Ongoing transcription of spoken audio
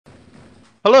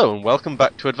Hello and welcome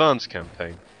back to Advanced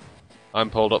Campaign. I'm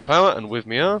Paul.Power and with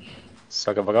me are...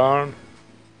 Sockerbagarn.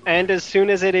 And as soon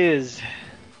as it is.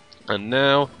 And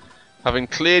now, having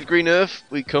cleared Green Earth,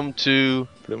 we come to...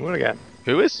 Blue Moon again.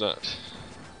 Who is that?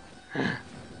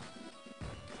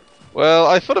 Well,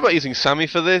 I thought about using Sammy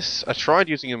for this. I tried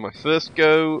using him my first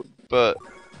go, but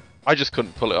I just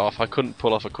couldn't pull it off. I couldn't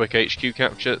pull off a quick HQ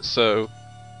capture, so...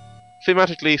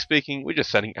 Thematically speaking, we're just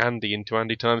sending Andy into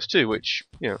Andy times 2, which,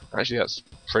 you know, actually that's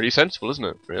pretty sensible, isn't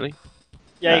it, really?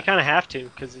 Yeah, you kind of have to,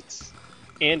 because it's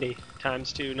Andy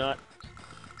times 2, not...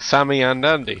 Sammy and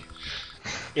Andy.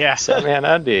 Yeah. Sammy and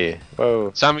Andy.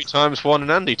 Whoa. Sammy times 1 and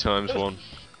Andy times 1.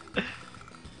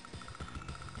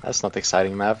 That's not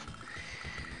exciting, Mav.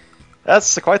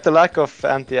 That's quite the lack of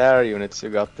anti-air units you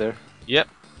got there. Yep,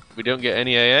 we don't get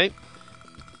any AA.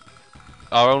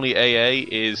 Our only AA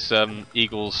is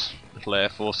Eagle's little air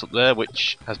force up there,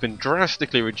 which has been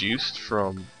drastically reduced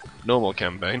from normal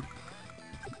campaign.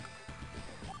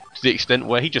 To the extent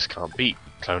where he just can't beat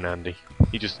Clone Andy.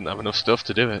 He just doesn't have enough stuff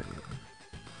to do it.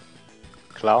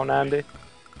 Clown Andy?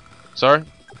 Sorry?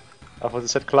 I thought you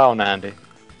said Clown Andy.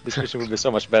 This mission would be so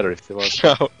much better if it was.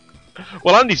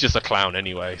 Well, Andy's just a clown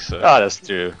anyway, so... Ah, that's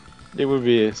true. It would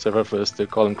be superfluous to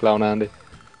call him Clown Andy.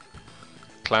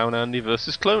 Clown Andy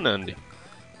versus Clone Andy.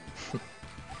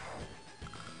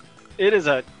 It is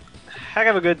a heck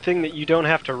of a good thing that you don't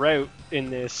have to route in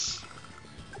this.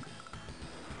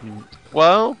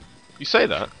 Well, you say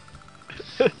that.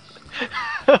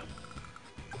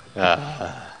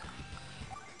 Ah.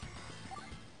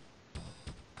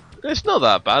 It's not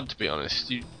that bad, to be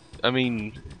honest. I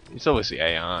mean, it's obviously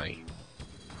AI.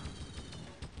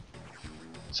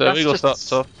 So That's Eagle just-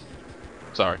 starts off.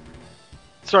 Sorry.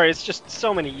 Sorry, it's just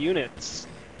so many units.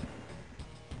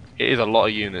 It is a lot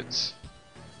of units.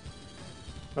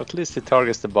 At least he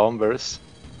targets the bombers.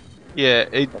 Yeah,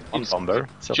 One it's bomber.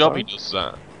 So job far. he does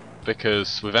that.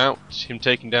 Because without him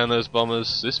taking down those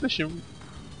bombers, this mission...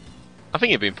 I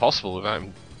think it'd be impossible without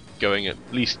him going at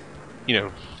least... You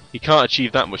know, he can't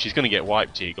achieve that much, he's going to get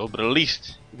wiped, Eagle, but at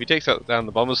least if he takes down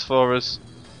the bombers for us,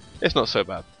 it's not so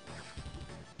bad.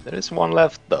 There is one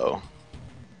left though.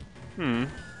 Well,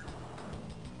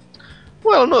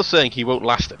 I'm not saying he won't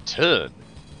last a turn.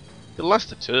 He'll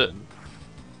last a turn.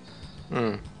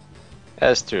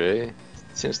 That's true. It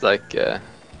seems like the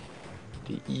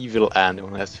evil Andy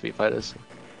only has 3 fighters.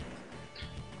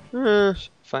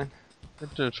 Fine.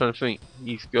 I'm trying to think.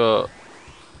 He's got...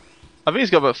 I think he's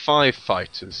got about 5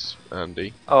 fighters,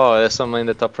 Andy. Oh, there's some in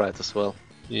the top right as well.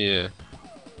 Yeah.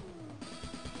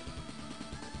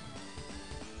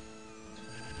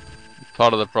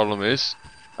 Part of the problem is...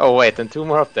 Oh wait, and 2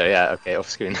 more up there. Yeah, okay, off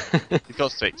screen. He's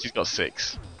got 6. He's got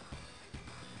 6.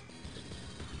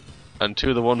 And 2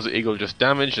 of the ones that Eagle just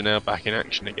damaged are now back in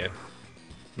action again.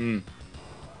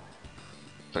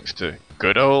 Thanks to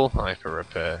good old hyper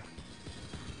repair.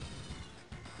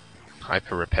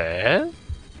 Hyper repair?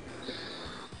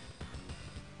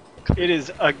 It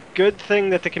is a good thing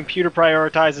that the computer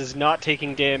prioritizes not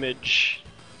taking damage.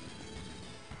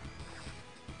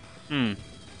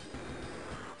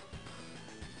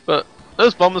 But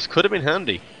those bombers could have been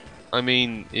handy. I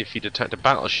mean, if you'd attacked a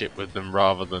battleship with them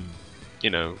rather than, you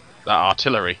know, that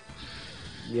artillery.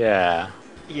 Yeah.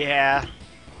 Yeah.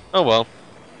 Oh well.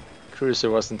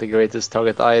 Cruiser wasn't the greatest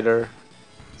target either,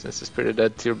 since it's pretty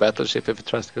dead to your battleship if it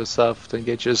tries to go south to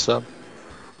engage your sub.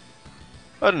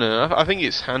 I don't know, I think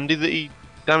it's handy that he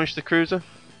damaged the cruiser.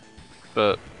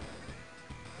 But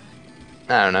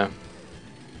I don't know.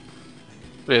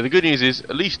 yeah, the good news is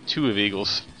at least 2 of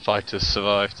Eagle's fighters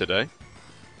survived today.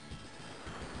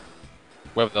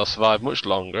 Whether they'll survive much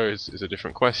longer is a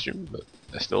different question, but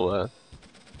they're still there.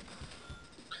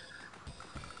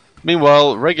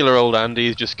 Meanwhile, regular old Andy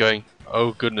is just going,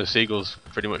 oh goodness, Eagle's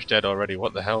pretty much dead already,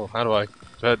 what the hell, how do I...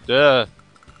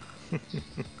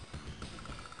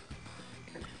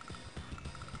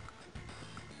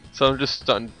 So I'm just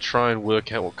starting to try and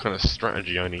work out what kind of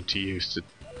strategy I need to use to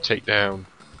take down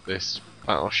this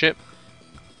battleship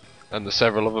and the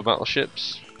several other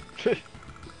battleships.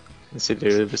 Let's see,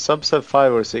 the subs have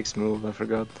 5 or 6 move, I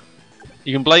forgot.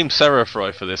 You can blame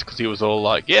Serafroy for this because he was all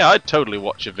like, yeah, I'd totally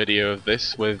watch a video of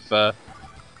this with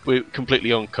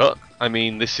completely uncut. I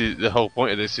mean, this is the whole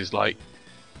point of this is like,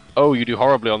 oh, you do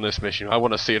horribly on this mission, I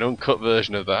want to see an uncut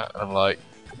version of that. I'm like...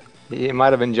 He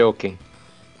might have been joking.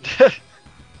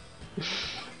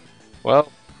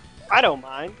 Well... I don't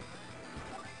mind.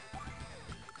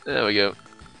 There we go.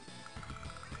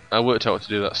 I worked out what to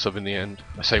do that sub in the end.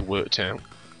 I say worked out.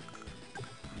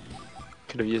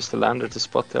 Could have used the lander to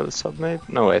spot the other sub, maybe?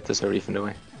 No, wait, there's a reef in the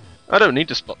way. I don't need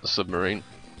to spot the submarine.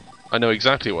 I know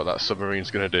exactly what that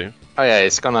submarine's going to do. Oh yeah,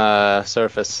 it's gonna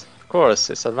surface. Of course,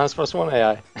 it's Advanced Force 1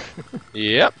 AI.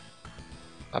 Yep.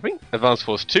 I think Advanced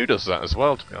Force 2 does that as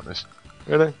well, to be honest.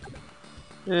 Really?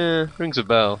 Yeah, rings a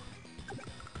bell.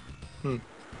 Hmm.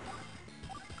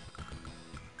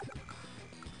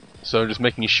 So just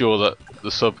making sure that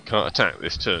the sub can't attack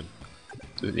this turn.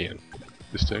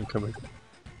 This turn coming.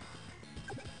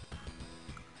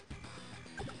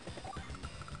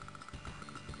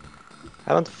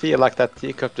 I don't feel like that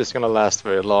teacup is gonna last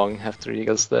very long after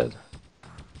Eagle's dead.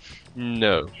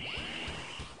 No.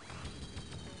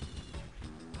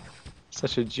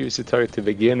 Such a juicy target to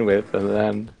begin with, and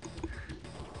then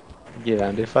give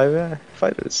Andy 5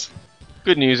 fighters.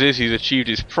 Good news is he's achieved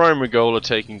his primary goal of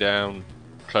taking down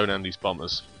Clone Andy's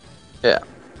bombers. Yeah.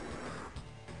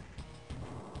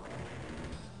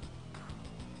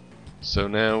 So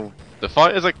now the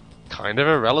fighters are kind of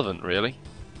irrelevant, really.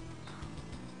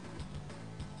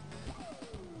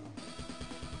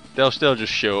 They'll still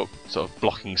just show up, sort of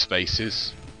blocking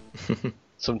spaces.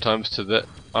 Sometimes to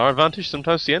our advantage,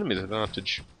 sometimes to the enemy's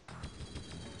advantage.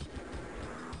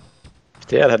 If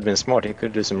Dad had been smart, he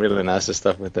could do some really nasty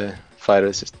stuff with the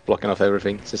fighters, just blocking off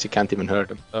everything, since you can't even hurt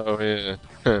them. Oh yeah.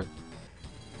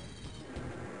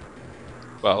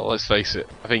 Well, let's face it.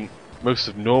 I think most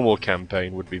of normal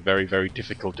campaign would be very, very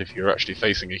difficult if you're actually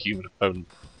facing a human opponent.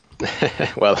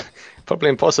 Well, probably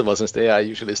impossible since the AI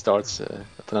usually starts at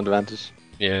an advantage.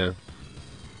 Yeah.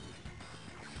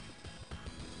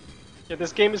 Yeah,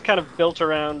 this game is kind of built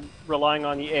around relying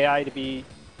on the AI to be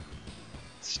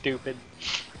stupid.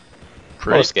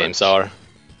 Most games are.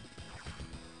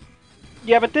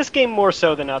 Yeah, but this game more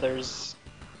so than others.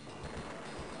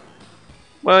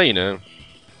 Well, you know,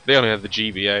 they only have the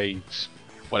GBA,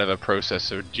 whatever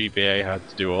processor GBA had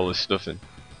to do all this stuff in.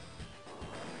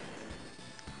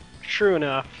 True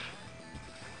enough.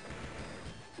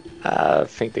 I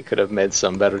think they could have made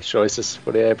some better choices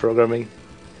for the AI programming.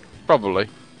 Probably.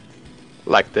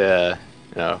 Like the,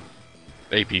 APCs.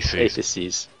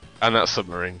 APCs. And that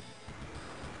submarine.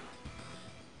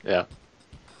 Yeah.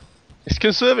 It's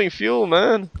conserving fuel,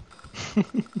 man.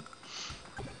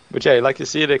 But yeah, like you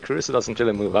see, the cruiser doesn't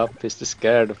really move up. He's just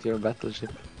scared of your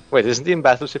battleship. Wait, isn't he in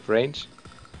battleship range?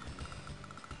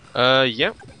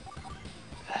 Yeah.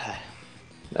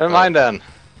 Never mind then.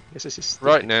 This is just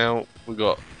Right now, we've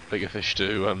got bigger fish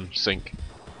to sink.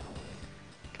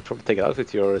 Could probably take it out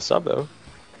with your sub though.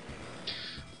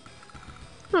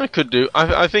 I could do.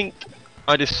 I think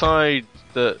I decide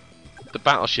that the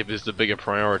battleship is the bigger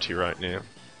priority right now.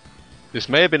 This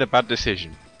may have been a bad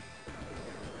decision.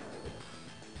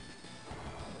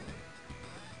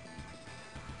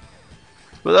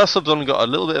 But that sub's only got a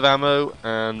little bit of ammo,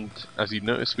 and as you've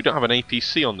noticed, we don't have an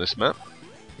APC on this map.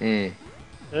 Mm.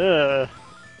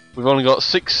 We've only got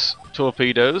 6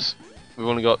 torpedoes. We've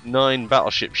only got 9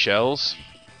 battleship shells.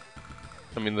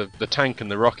 I mean, the tank and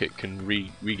the rocket can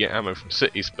re-get ammo from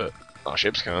cities, but our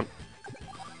ships can't.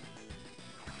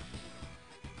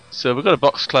 So we've got to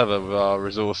box clever with our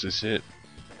resources here.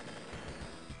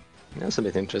 That's a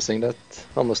bit interesting. That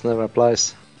almost never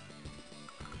applies.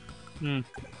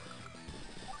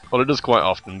 Well, it does quite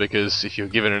often, because if you're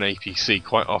given an APC,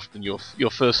 quite often your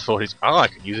first thought is, I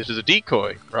can use it as a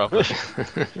decoy, rather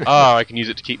than, I can use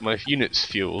it to keep my units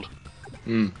fueled.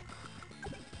 Mm.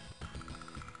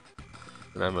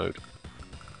 And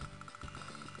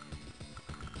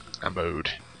ammoed.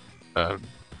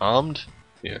 Armed?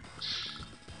 Yeah.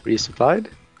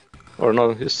 Resupplied? Or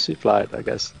no, just supplied, I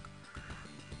guess.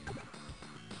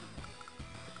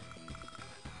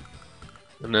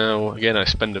 And now, again, I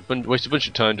spend waste a bunch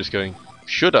of time just going,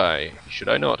 should I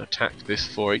not attack this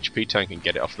 4 HP tank and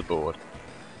get it off the board?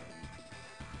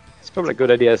 It's probably a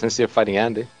good idea since you're fighting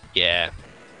Andy. Yeah.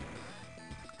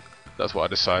 That's what I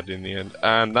decided in the end.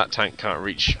 And that tank can't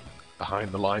reach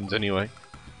behind the lines anyway.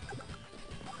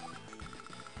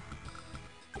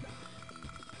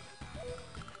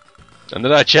 And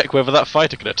then I check whether that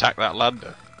fighter can attack that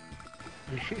lander.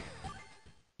 I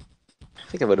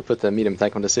think I would have put the medium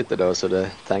tank on the city though, so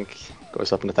the tank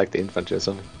goes up and attacks the infantry or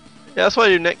something. Yeah, that's what I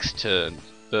do next turn.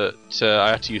 But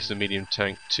I had to use the medium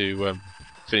tank to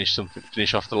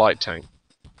finish off the light tank.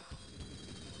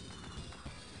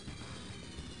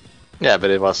 Yeah,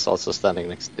 but it was also standing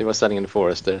next. It was standing in the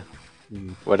forest there,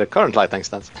 where the current light tank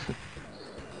stands.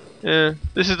 Yeah,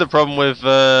 this is the problem with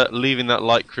leaving that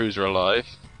light cruiser alive,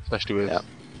 especially with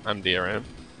Andy around.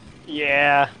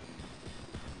 Yeah.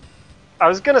 I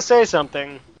was gonna say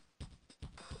something.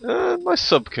 My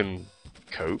sub can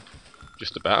cope,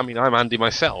 just about. I mean, I'm Andy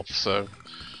myself, so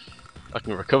I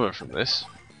can recover from this,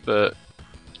 but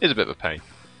it's a bit of a pain.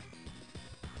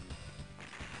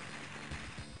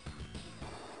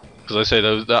 because I say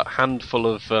that handful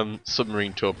of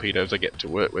submarine torpedoes I get to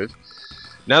work with.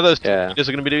 Now those torpedoes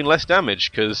are going to be doing less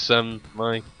damage because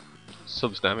my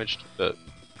sub's damaged. But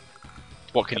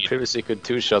what can you do? Previously you could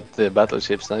two-shot the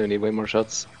battleships, now you need way more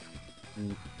shots.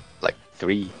 Like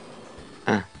 3.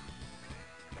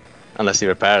 Unless he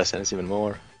repairs and it's even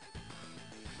more.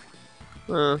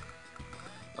 I'll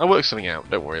work something out,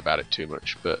 don't worry about it too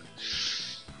much, but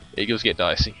it does get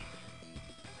dicey.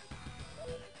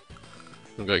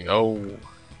 I'm going,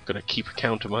 gonna keep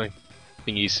account of my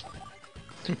thingies.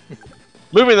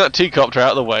 Moving that T-copter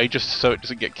out of the way just so it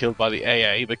doesn't get killed by the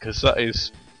AA, because that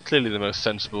is clearly the most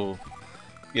sensible.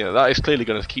 You know, that is clearly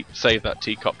going to save that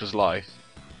T-copter's life.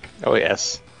 Oh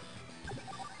yes.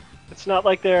 It's not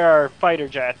like there are fighter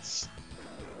jets.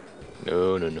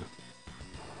 No.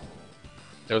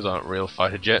 Those aren't real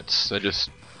fighter jets, they're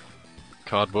just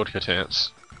cardboard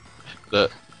cutouts that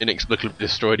inexplicably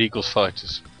destroyed Eagle's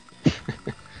fighters.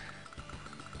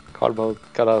 Cardboard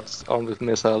cutouts armed with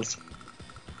missiles.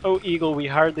 Oh, Eagle, we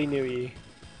hardly knew ye.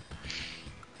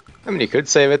 I mean, you could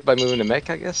save it by moving the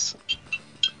mech, I guess.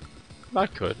 I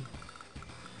could.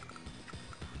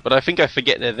 But I think I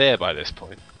forget they're there by this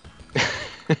point.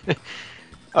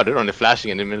 Oh, they're only flashing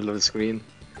in the middle of the screen.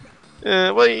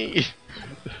 Well,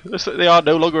 they are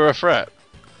no longer a threat.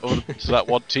 To that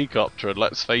one T-copter, and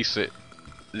let's face it,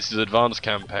 this is advanced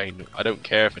campaign. I don't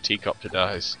care if a T-copter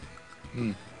dies.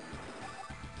 In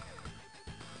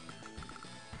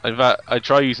fact, I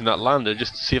try using that lander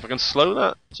just to see if I can slow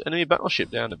that enemy battleship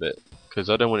down a bit, because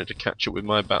I don't want it to catch up with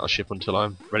my battleship until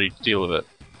I'm ready to deal with it.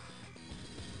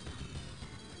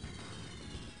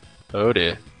 Oh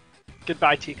dear.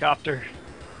 Goodbye, T-copter.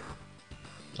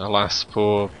 Alas,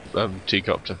 poor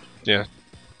T-copter. Yeah.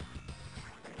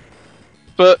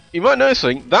 But you might notice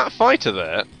something, that fighter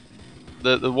there,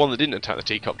 the one that didn't attack the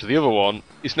T-copter, the other one,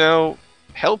 is now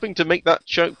helping to make that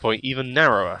choke point even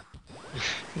narrower.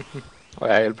 Oh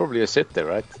yeah, he'll probably just sit there,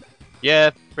 right? Yeah,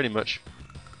 pretty much.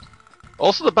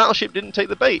 Also, the battleship didn't take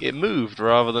the bait, it moved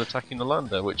rather than attacking the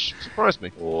lander, which surprised me.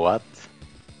 What?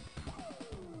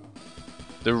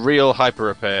 The real hyper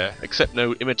repair, except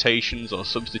no imitations or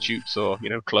substitutes or,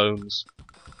 clones.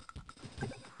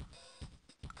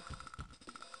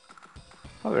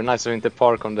 Oh, very nice of him to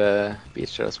park on the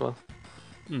beach there as well.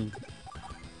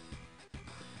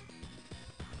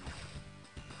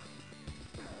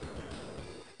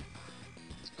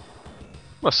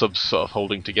 My sub's sort of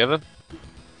holding together.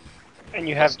 And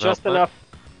you have just enough.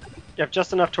 You have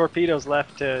just enough torpedoes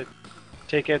left to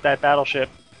take out that battleship.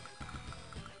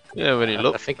 Yeah, when you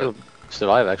look, I think he'll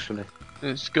survive actually.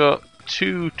 It's got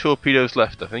 2 torpedoes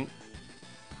left, I think.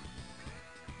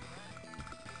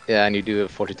 Yeah, and you do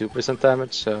 42%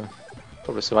 damage, so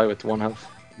probably survive with 1 health.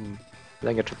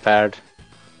 Then get repaired.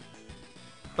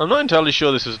 I'm not entirely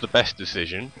sure this is the best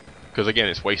decision, because again,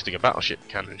 it's wasting a battleship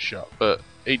cannon shot. But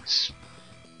it's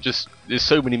just there's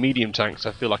so many medium tanks.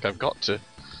 I feel like I've got to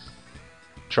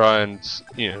try and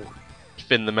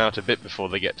thin them out a bit before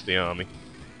they get to the army.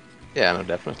 Yeah, no,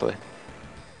 definitely.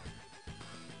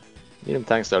 Medium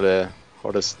tanks are the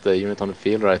hardest unit on the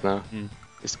field right now.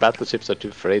 These battleships are too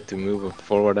afraid to move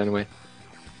forward anyway.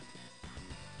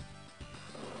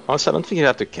 Also, I don't think you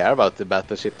have to care about the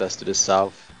battleship that's to the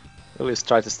south. Always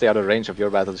try to stay out of range of your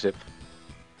battleship.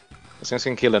 As long as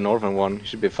you can kill the northern one, you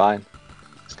should be fine.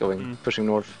 It's going pushing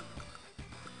north.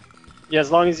 Yeah, as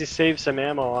long as you save some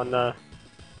ammo on the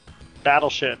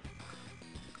battleship.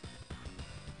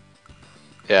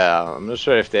 Yeah, I'm not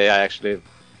sure if the AI actually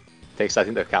takes that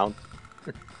into account.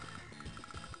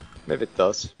 Maybe it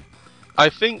does. I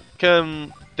think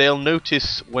they'll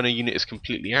notice when a unit is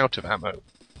completely out of ammo,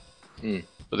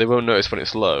 but they won't notice when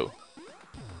it's low.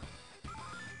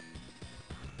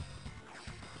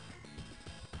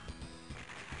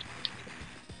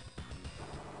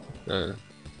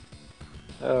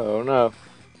 Oh no.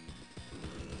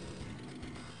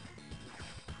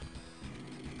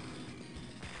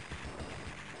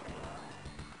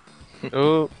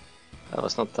 Oh, That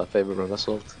was not a favorable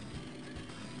assault.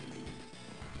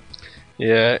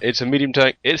 yeah, it's a medium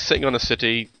tank. It's sitting on a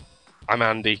city. I'm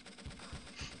Andy.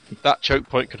 That choke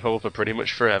point can hold for pretty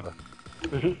much forever.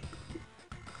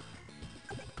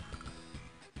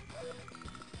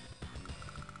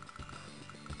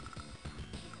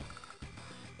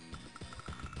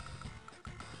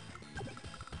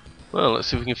 Well, let's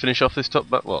see if we can finish off this top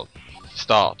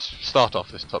start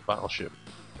off this top battleship.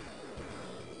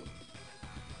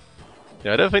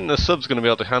 Yeah, I don't think the sub's going to be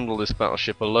able to handle this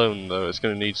battleship alone, though. It's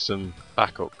going to need some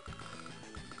backup.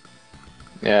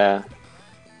 Yeah.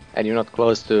 And you're not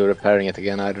close to repairing it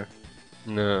again either.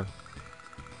 No.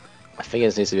 I think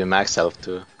it needs to be max health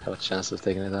to have a chance of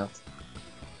taking it out.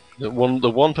 The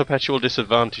one perpetual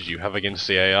disadvantage you have against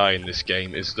the AI in this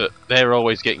game is that they're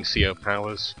always getting CO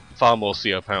powers, far more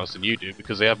CO powers than you do,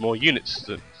 because they have more units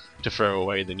to throw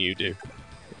away than you do.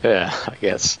 Yeah, I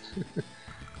guess.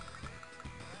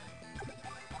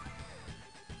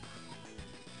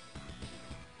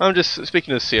 I'm just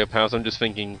speaking of CO powers. I'm just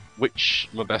thinking which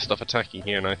am I best off attacking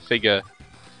here, and I figure.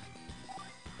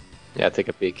 Yeah, take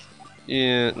a peek.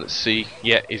 Yeah, let's see.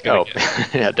 Yeah, he's gonna get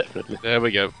it. Yeah, definitely. There we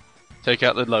go. Take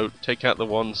out the load. Take out the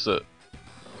ones that,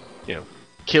 you know,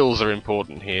 kills are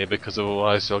important here because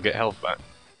otherwise they'll get health back.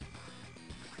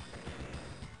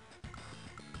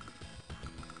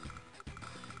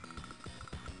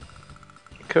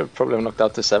 Could have probably knocked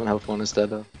out the 7 health one instead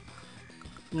though.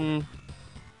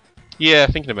 Yeah,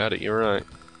 thinking about it, you're right.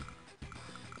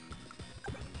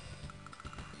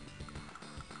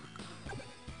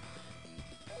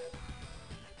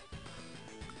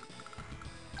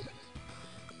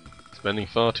 Spending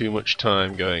far too much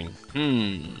time going,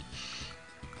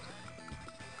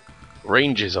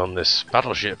 ranges on this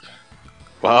battleship.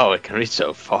 Wow, it can reach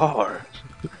so far.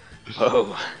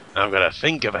 Whoa. I'm gonna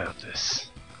think about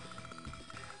this.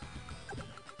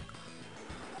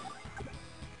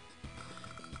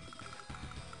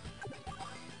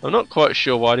 I'm not quite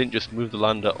sure why I didn't just move the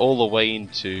lander all the way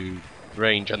into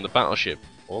range and the battleship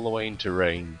all the way into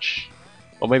range.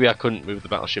 Or maybe I couldn't move the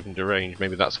battleship into range,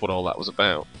 maybe that's what all that was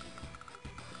about.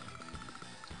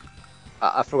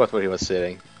 I forgot where he was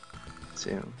sitting. Let's see.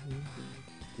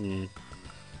 Hmm.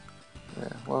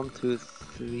 1, 2,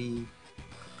 3,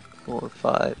 4,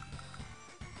 5.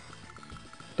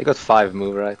 They got 5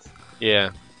 move, right? Yeah,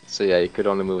 So yeah, you could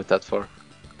only move it that far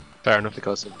fair enough.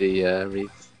 because of the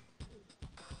reef.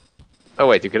 Oh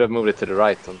wait, you could have moved it to the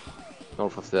right on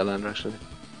north of the lander actually.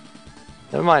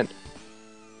 Never mind.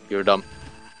 You're dumb.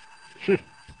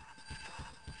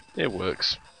 It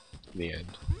works in the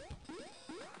end.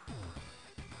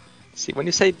 See, when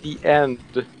you say the end,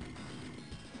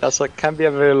 that's like can be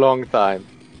a very long time.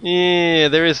 Yeah,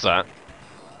 there is that.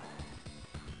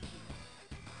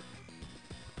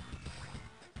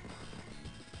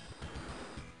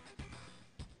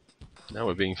 Now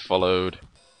we're being followed.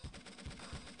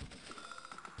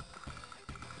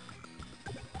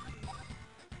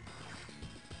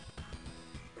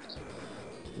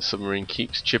 The submarine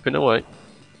keeps chipping away.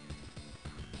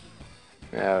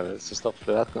 Yeah, let's just stop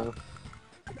for that now.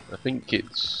 I think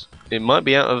it might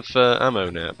be out of ammo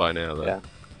now by now though. Yeah,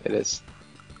 it is.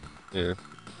 Yeah.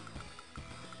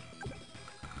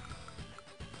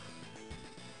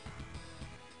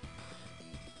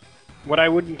 What I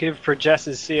wouldn't give for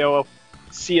Jess's CO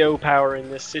power in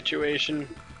this situation.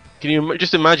 Can you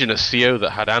just imagine a CO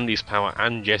that had Andy's power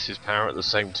and Jess's power at the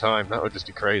same time? That would just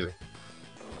be crazy.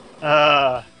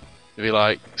 It'd be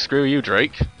like, screw you,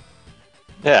 Drake.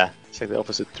 Yeah, it's like the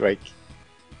opposite Drake.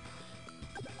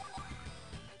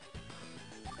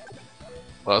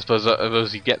 Well, I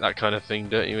suppose you get that kind of thing,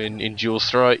 don't you? In Dual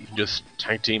Strike, you can just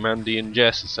tag team Andy and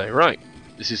Jess and say, right,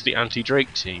 this is the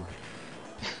anti-Drake team.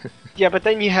 Yeah, but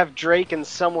then you have Drake and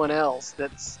someone else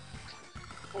that's...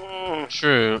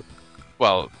 True.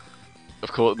 Well,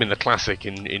 of course, I mean, the classic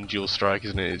in Dual Strike,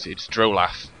 isn't it? It's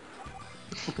Drolaf.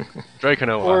 Drake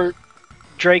and Olaf. Or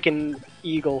Drake and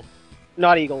Eagle.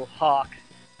 Not Eagle, Hawk.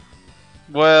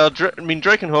 Well, I mean,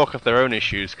 Drake and Hawk have their own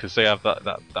issues because they have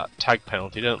that tag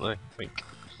penalty, don't they? I think.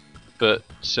 But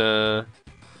yeah,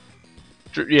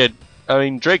 I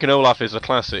mean, Drake and Olaf is a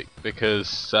classic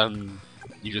because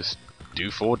you just do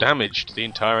 4 damage to the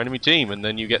entire enemy team, and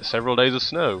then you get several days of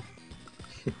snow.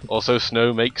 Also,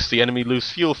 snow makes the enemy lose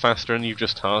fuel faster, and you've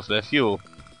just halved their fuel.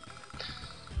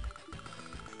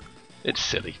 It's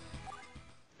silly.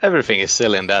 Everything is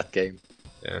silly in that game.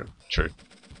 Yeah, true.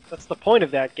 That's the point of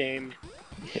that game.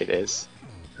 It is.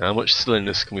 How much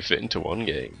silliness can we fit into one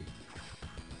game?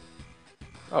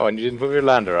 Oh, and you didn't move your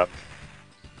lander up.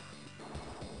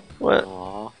 Well,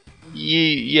 Aww.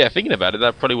 yeah, thinking about it,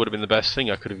 that probably would have been the best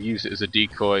thing. I could have used it as a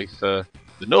decoy for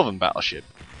the northern battleship,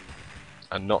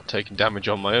 and not taken damage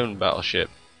on my own battleship.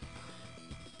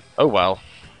 Oh well.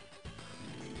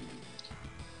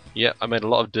 Yeah, I made a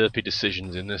lot of derpy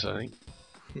decisions in this, I think.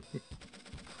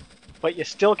 But you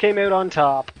still came out on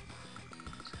top.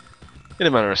 In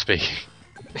a manner of speaking.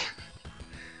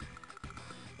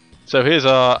 So here's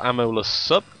our ammoless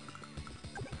sub.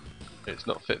 It's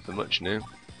not fit for much now.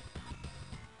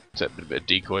 Except a bit of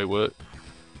decoy work.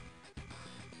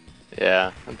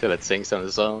 Yeah, until it sinks on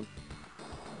its own.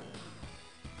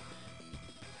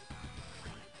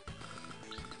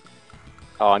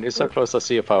 Oh, and you're so close to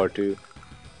sea power too.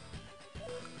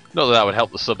 Not that that would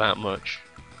help the sub out much.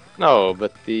 No,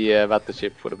 but the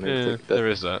battleship would have been Yeah, taken that. there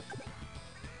is that.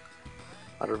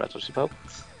 Other battleship out.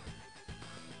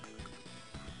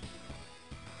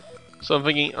 So I'm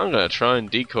thinking I'm going to try and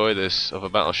decoy this other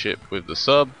battleship with the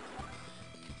sub.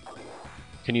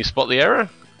 Can you spot the error?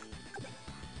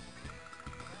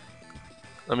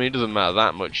 I mean, it doesn't matter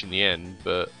that much in the end,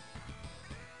 but...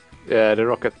 Yeah, the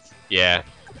rocket. Yeah.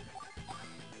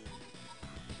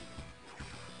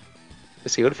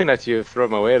 It's a good thing that you throw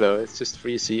them away though, it's just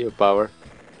free CO power.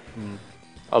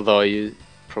 Although you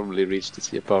probably reached the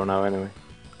CO power now anyway.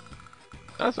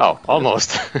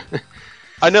 Almost.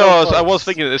 I know, So I was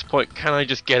thinking at this point, can I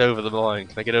just get over the line?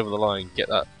 Can I get over the line, get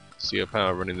that CO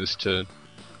power running this turn?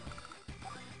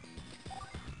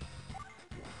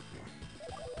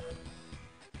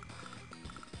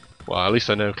 Well, at least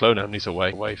I know Clone Andy's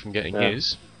away from getting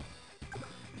his.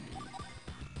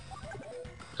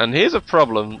 And here's a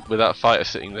problem with that fighter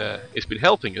sitting there. It's been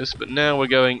helping us, but now we're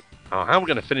going, oh, how are we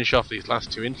going to finish off these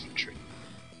last two infantry?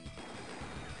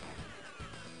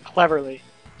 Cleverly.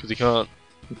 Because you can't...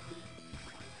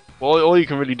 Well, all you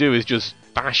can really do is just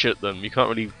bash at them. You can't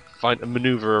really find a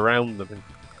maneuver around them and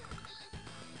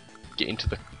get into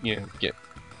the,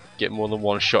 get more than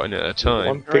one shot in at a time.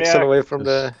 One pixel away from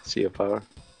the CO power.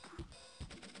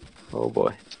 Oh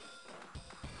boy.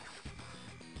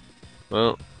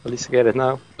 Well, at least I get it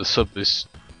now. The sub is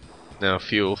now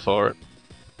fuel for it.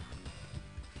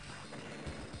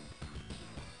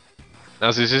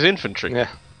 As is his infantry. Yeah.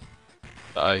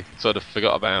 That I sort of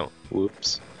forgot about.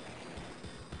 Whoops.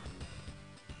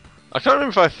 I can't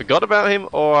remember if I forgot about him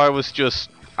or I was just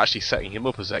actually setting him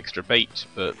up as extra bait,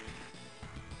 but...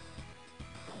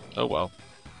 oh well.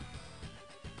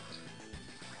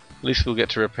 At least we'll get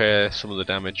to repair some of the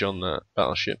damage on that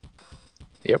battleship.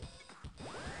 Yep.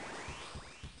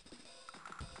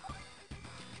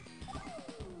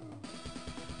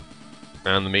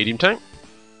 And the medium tank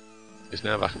is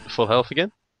now back at full health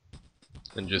again.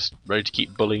 And just ready to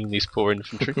keep bullying these poor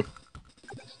infantry.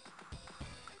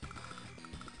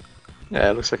 Yeah,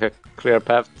 it looks like a clear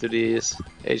path to the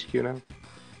HQ now.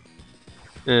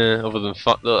 Yeah, other than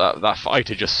that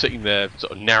fighter just sitting there,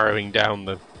 sort of narrowing down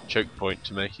the choke point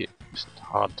to make it just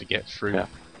hard to get through. Yeah.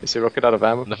 Is the rocket out of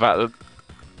ammo? And the fact that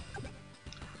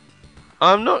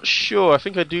I'm not sure. I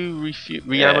think I do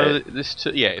re-ammo this.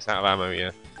 Yeah, it's out of ammo.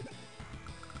 Yeah.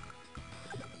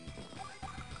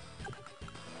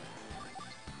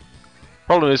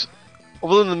 Problem is,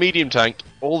 other than the medium tank,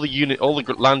 all the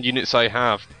land units I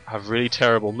have really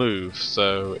terrible moves,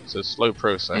 so it's a slow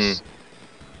process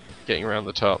getting around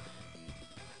the top.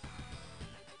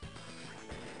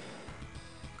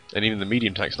 And even the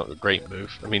medium tank's not a great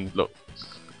move. I mean, look,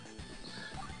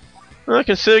 I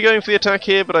consider going for the attack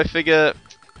here, but I figure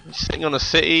he's sitting on a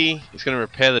city. He's going to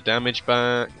repair the damage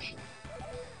back.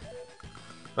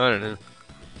 I don't know.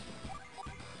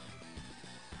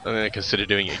 I'm going to consider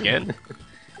doing it again.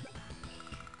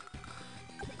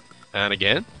 And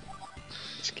again.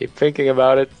 Just keep thinking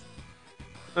about it.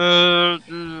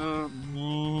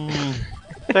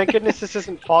 Thank goodness this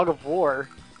isn't Fog of War.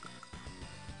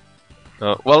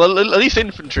 Well, at least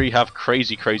infantry have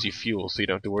crazy fuel, so you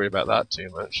don't have to worry about that too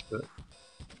much. But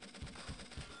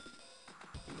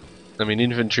I mean,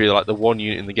 infantry are like the one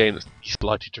unit in the game that's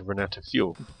likely to run out of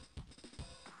fuel.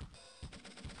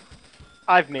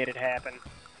 I've made it happen.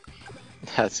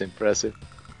 That's impressive.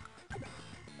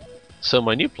 So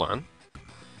my new plan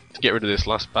to get rid of this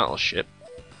last battleship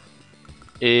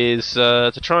is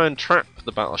to try and trap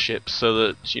the battleship so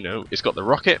that it's got the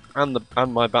rocket and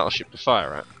my battleship to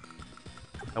fire at,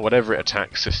 and whatever it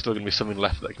attacks, there's still going to be something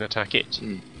left that can attack it.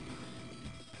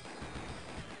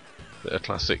 Bit of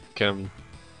classic.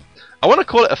 I want to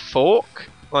call it a fork,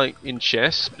 like in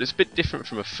chess, but it's a bit different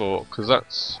from a fork because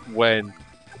that's when.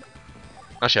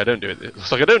 Actually, I don't do it.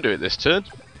 Looks like I don't do it this turn.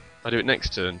 I do it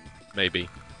next turn, maybe.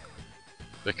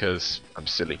 Because I'm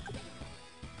silly.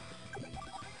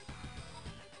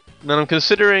 Now I'm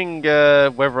considering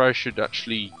whether I should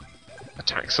actually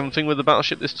attack something with the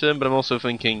battleship this turn, but I'm also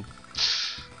thinking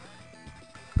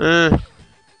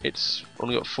it's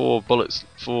only got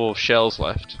 4 shells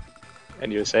left.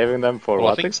 And you're saving them for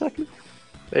well, what exactly?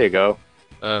 There you go.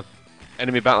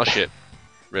 Enemy battleship,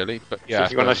 really? But yeah.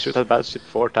 So you're gonna shoot that battleship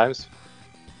 4 times?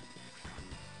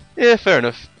 Yeah, fair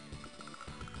enough.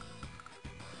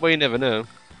 Well, you never know.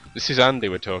 This is Andy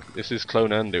we're talking. This is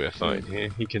Clone Andy we're fighting here.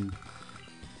 He can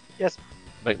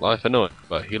make life annoying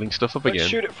by healing stuff up again.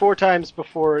 Shoot it 4 times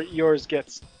before yours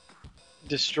gets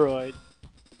destroyed.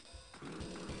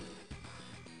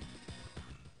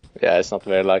 Yeah, it's not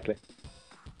very likely.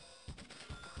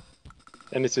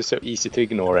 And it's just so easy to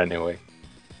ignore anyway.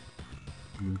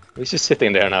 He's just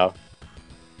sitting there now.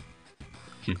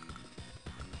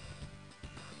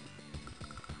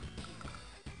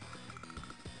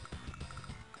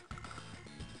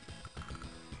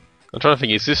 I'm trying to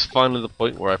think, is this finally the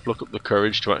point where I pluck up the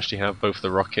courage to actually have both the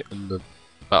rocket and the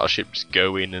battleship just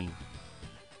go in and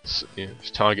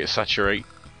target saturate?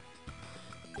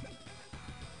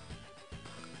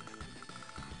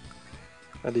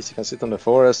 At least you can sit on the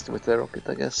forest with the rocket,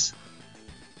 I guess.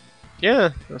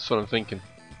 Yeah, that's what I'm thinking.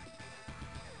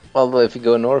 Although if you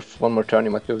go north one more turn,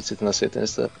 you might be able to sit in a city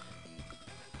instead.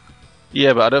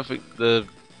 Yeah, but I don't think the...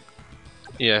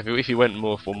 Yeah, if he went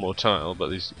north one more tile,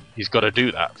 but he's got to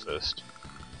do that first.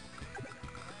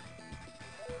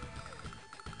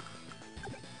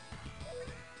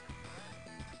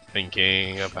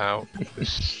 Thinking about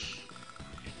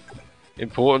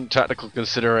important tactical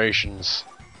considerations.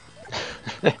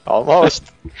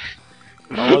 Almost.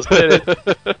 Almost did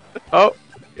it. Oh,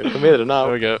 you're committed now.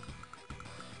 There we go.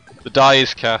 The die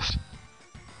is cast.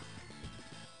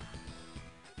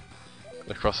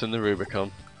 They're crossing the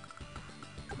Rubicon.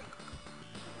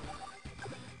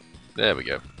 There we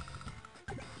go.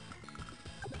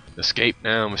 Escape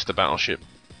now, Mr. Battleship.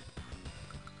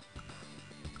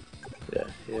 Yeah,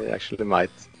 he actually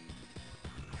might.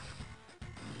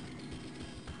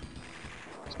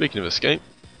 Speaking of escape,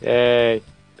 Yay,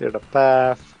 clear the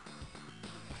path.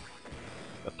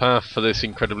 a path for this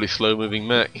incredibly slow-moving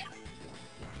mech.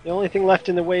 The only thing left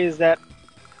in the way is that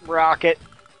rocket.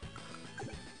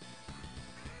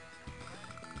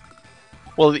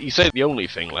 Well, you say the only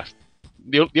thing left.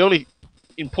 The only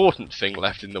important thing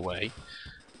left in the way,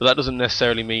 but that doesn't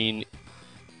necessarily mean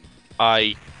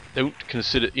I don't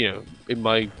consider, in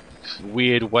my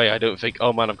weird way, I don't think,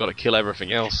 oh man, I've got to kill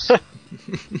everything else.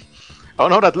 Oh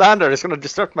no, that lander is gonna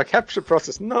disrupt my capture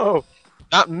process. No!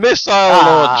 That missile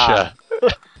launcher!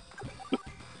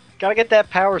 Gotta get that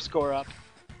power score up.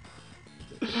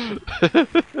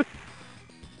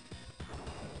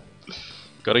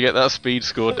 Gotta get that speed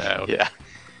score down. Yeah.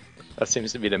 That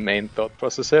seems to be the main thought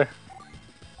process here.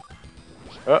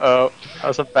 Uh-oh. That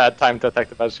was a bad time to attack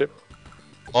the battleship.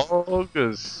 All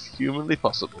as humanly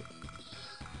possible.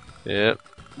 Yeah.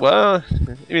 Well,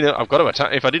 I've got to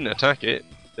attack. If I didn't attack it,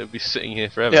 it would be sitting here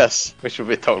forever. Yes, which would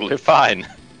be totally fine.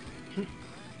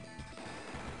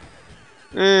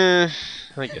 I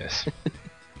guess.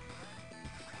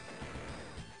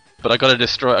 But I gotta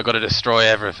destroy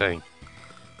everything.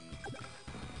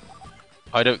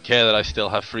 I don't care that I still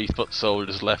have 3 foot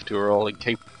soldiers left who are all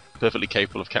perfectly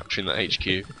capable of capturing that HQ.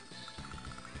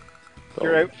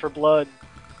 You're out for blood.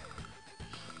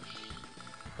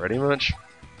 Pretty much.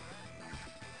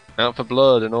 Out for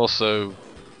blood, and also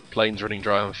planes running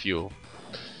dry on fuel.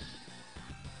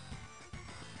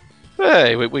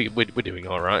 Hey, we're doing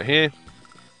alright here.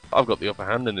 I've got the upper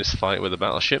hand in this fight with the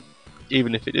battleship,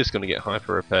 even if it is going to get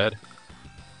hyper repaired.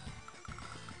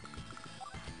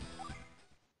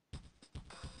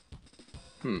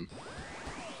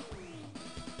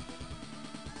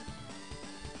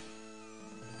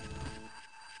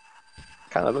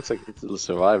 Kinda looks like it'll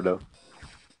survive though.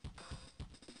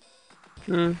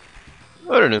 I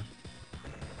don't know.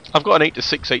 I've got an 8 to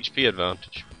 6 HP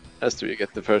advantage. As do you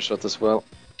get the first shot as well.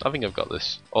 I think I've got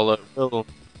this. Although,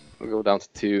 We'll go down to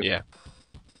 2. yeah.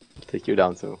 It'll take you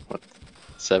down to, what,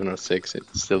 7 or 6, it'll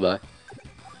still die.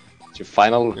 It's your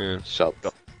final shot.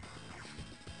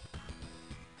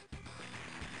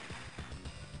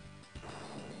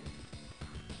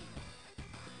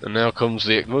 And now comes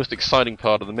the most exciting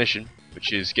part of the mission,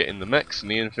 which is getting the mechs and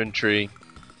the infantry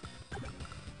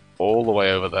all the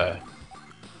way over there.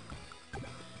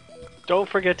 Don't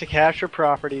forget to capture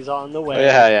properties on the way. Oh,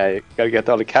 yeah, you gotta get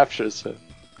all the captures, so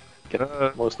get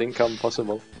the most income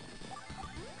possible.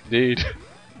 Indeed.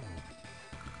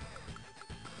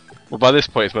 Well, by this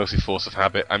point it's mostly force of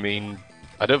habit. I mean,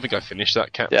 I don't think I finished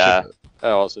that capture. Yeah, I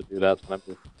also do that when I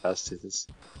move past cities.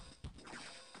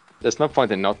 There's no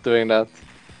point in not doing that.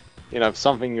 If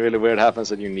something really weird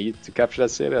happens and you need to capture that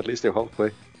city, at least you're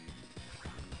halfway.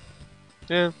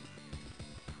 Yeah.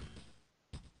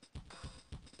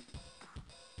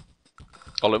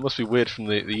 Oh, it must be weird from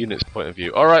the unit's point of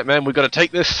view. Alright, man, we've got to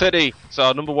take this city! It's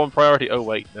our #1 priority. Oh,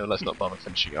 wait, no, let's not bother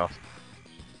finishing off.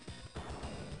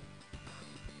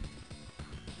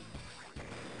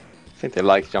 I think they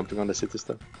like jumping on the city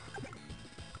stuff.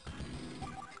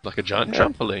 Like a giant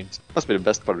trampoline. Must be the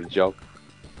best part of the job.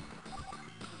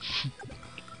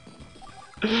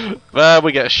 Well,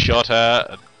 we get shot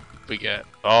at, and we get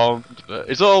bombed, but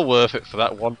it's all worth it for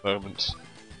that one moment.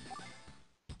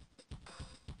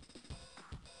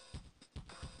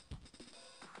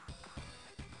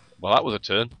 Well, that was a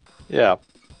turn. Yeah.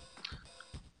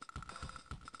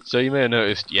 So you may have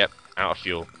noticed, yep, out of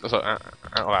fuel. That's out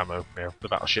of ammo now, the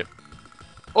battleship.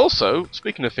 Also,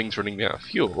 speaking of things running out of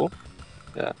fuel,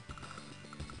 Yeah.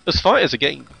 As fighters are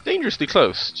getting dangerously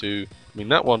close to... I mean,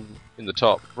 that one in the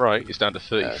top right is down to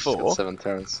Yeah, it's 34, got 7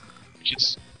 turns. which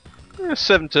is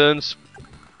 7 turns,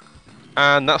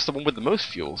 and that's the one with the most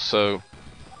fuel, so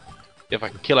if I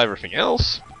can kill everything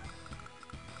else...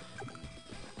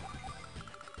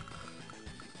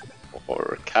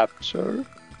 Or capture.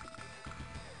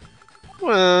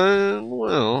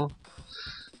 Well,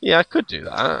 yeah, I could do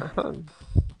that.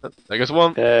 There goes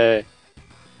one. Hey.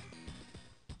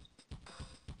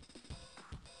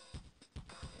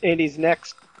 Andy's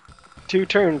next 2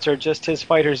 turns are just his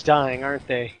fighters dying, aren't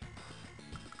they?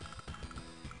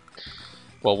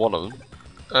 Well, one of them.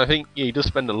 I think he does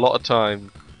spend a lot of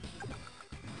time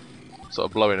sort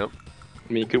of blowing up.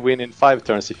 I mean, you could win in 5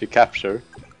 turns if you capture.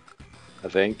 I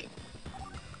think.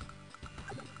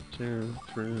 2,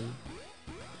 3...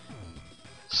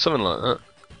 Something like that.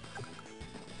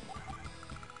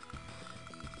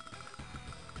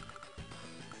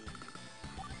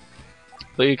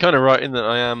 But you're kind of right in that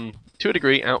I am, to a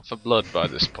degree, out for blood by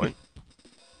this point.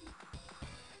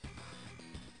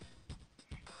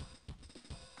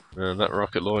 And that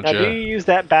rocket launcher... Now, do you use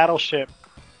that battleship?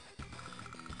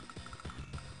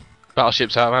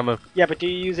 Battleships have ammo. Yeah, but do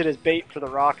you use it as bait for the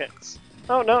rockets?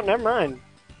 Oh, no, never mind.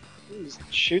 You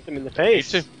just shoot them in the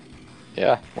face. You too.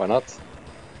 Yeah, why not?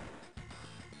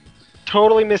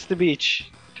 Totally missed the beach.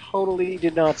 Totally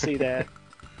did not see that.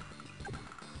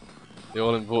 The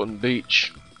all-important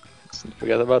beach. Don't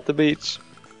forget about the beach.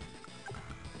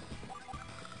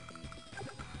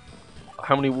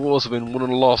 How many wars have been won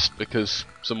and lost because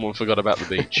someone forgot about the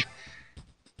beach?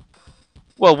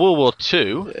 Well, World War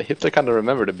II. Yeah, Hitler kind of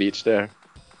remembered the beach there.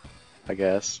 I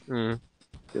guess. Mm.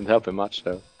 Didn't help him much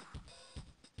though.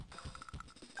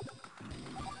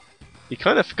 He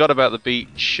kind of forgot about the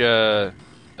beach at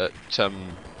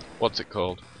what's it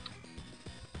called?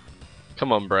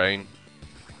 Come on, brain.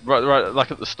 Right,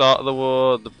 like at the start of the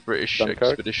war, the British Dunkirk?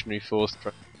 Expeditionary Force.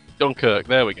 Dunkirk.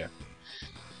 There we go.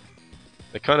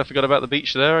 They kind of forgot about the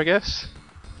beach there, I guess.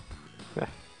 Yeah.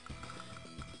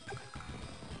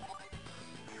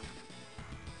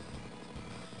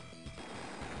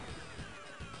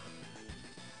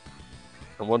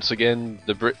 And once again,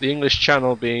 the English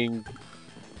Channel being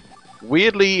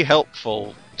weirdly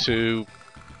helpful to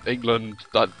England.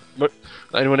 That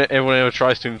anyone ever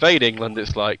tries to invade England,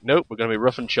 it's like, nope, we're going to be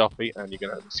rough and choppy, and you're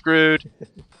going to be screwed.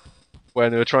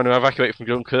 When they were trying to evacuate from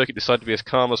Dunkirk, it decided to be as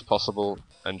calm as possible,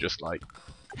 and just like...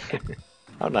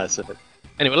 How nice of it.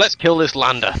 Anyway, let's kill this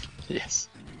lander. Yes.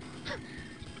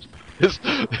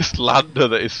 this lander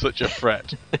that is such a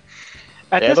threat.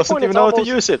 At Yeah, this doesn't point, even it's know how almost,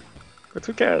 to use it. But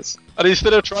who cares? And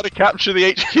instead of trying to capture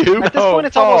the HQ, at this point,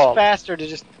 it's Paul. almost faster to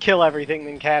just kill everything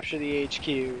than capture the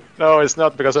HQ. No, it's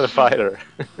not because of the fighter.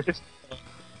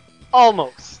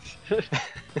 Almost.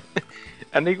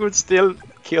 And he would still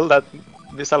kill that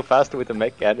missile faster with the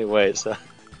mech anyway, so...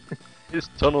 It's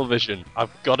tunnel vision.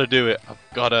 I've got to do it. I've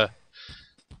got to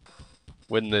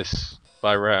win this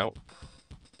by route.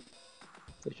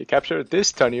 If you capture it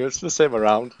this turn, you'll still save a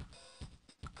round.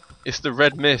 It's the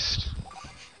red mist.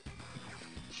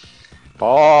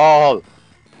 Paul!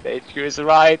 The HQ is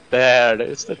right there.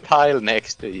 There's the tile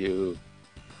next to you.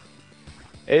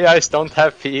 AIs don't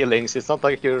have feelings. It's not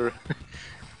like you're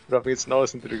rubbing its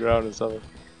nose into the ground and so.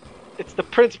 It's the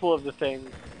principle of the thing.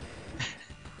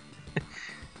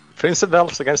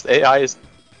 Principles against AIs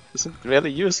isn't really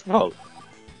useful.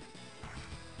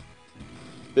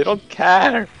 They don't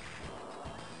care.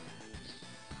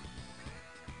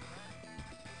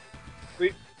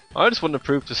 I just want to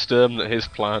prove to Sturm that his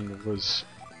plan was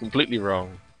completely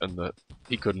wrong and that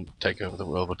he couldn't take over the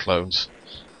world with clones.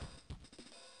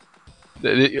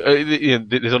 There's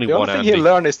only The one only thing he Andy.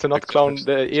 learned is to not clone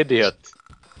the idiot.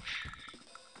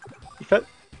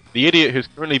 The idiot who's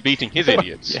currently beating his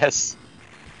idiots. Yes.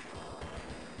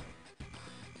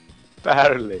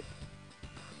 Barely.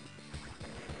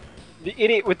 The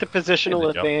idiot with the positional In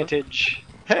the jumper. advantage.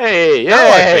 Hey, Now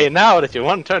I yay! think- Now that you're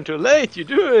one turn too late, you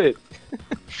do it!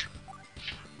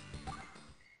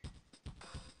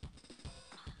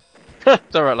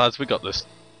 It's alright, lads, we got this.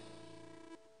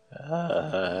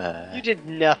 You did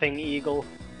nothing, Eagle.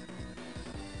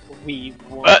 We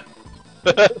won.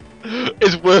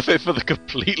 It's worth it for the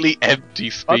completely empty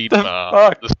What speed the bar.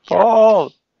 fuck? The str-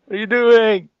 Paul! What are you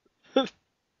doing?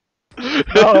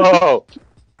 No!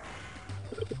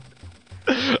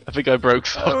 I think I broke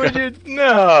How would Soccer. you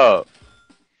know?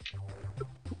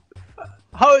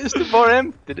 How is the bar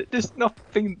empty? There's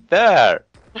nothing there.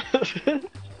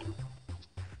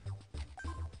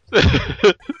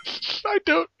 I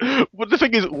don't. But the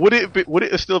thing is, would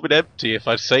it have still been empty if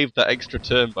I'd saved that extra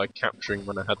turn by capturing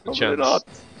when I had the Probably chance? not.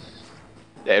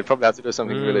 Yeah, you'd probably have to do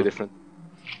something really different.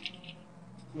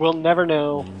 We'll never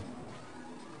know.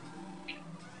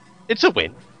 It's a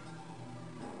win.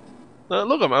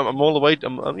 Look, I'm all the way.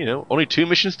 You know, only 2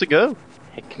 missions to go.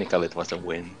 Technically, it was a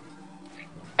win.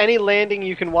 Any landing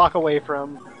you can walk away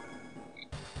from.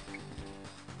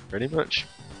 Pretty much.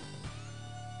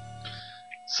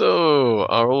 So,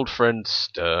 our old friend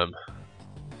Sturm.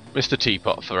 Mr.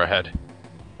 Teapot for ahead.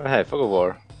 Oh, hey, Fog of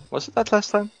War. Was it that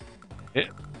last time? Yeah.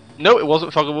 No, it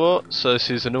wasn't Fog of War, so this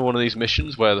is another one of these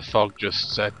missions where the fog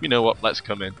just said, you know what, let's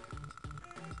come in.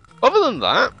 Other than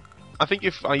that, I think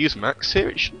if I use Max here,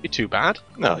 it shouldn't be too bad.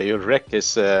 No, your wreck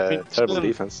is terrible still-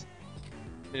 defense.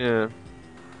 Yeah,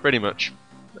 pretty much.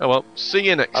 Oh well, see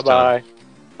you next time. Bye-bye.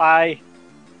 Bye.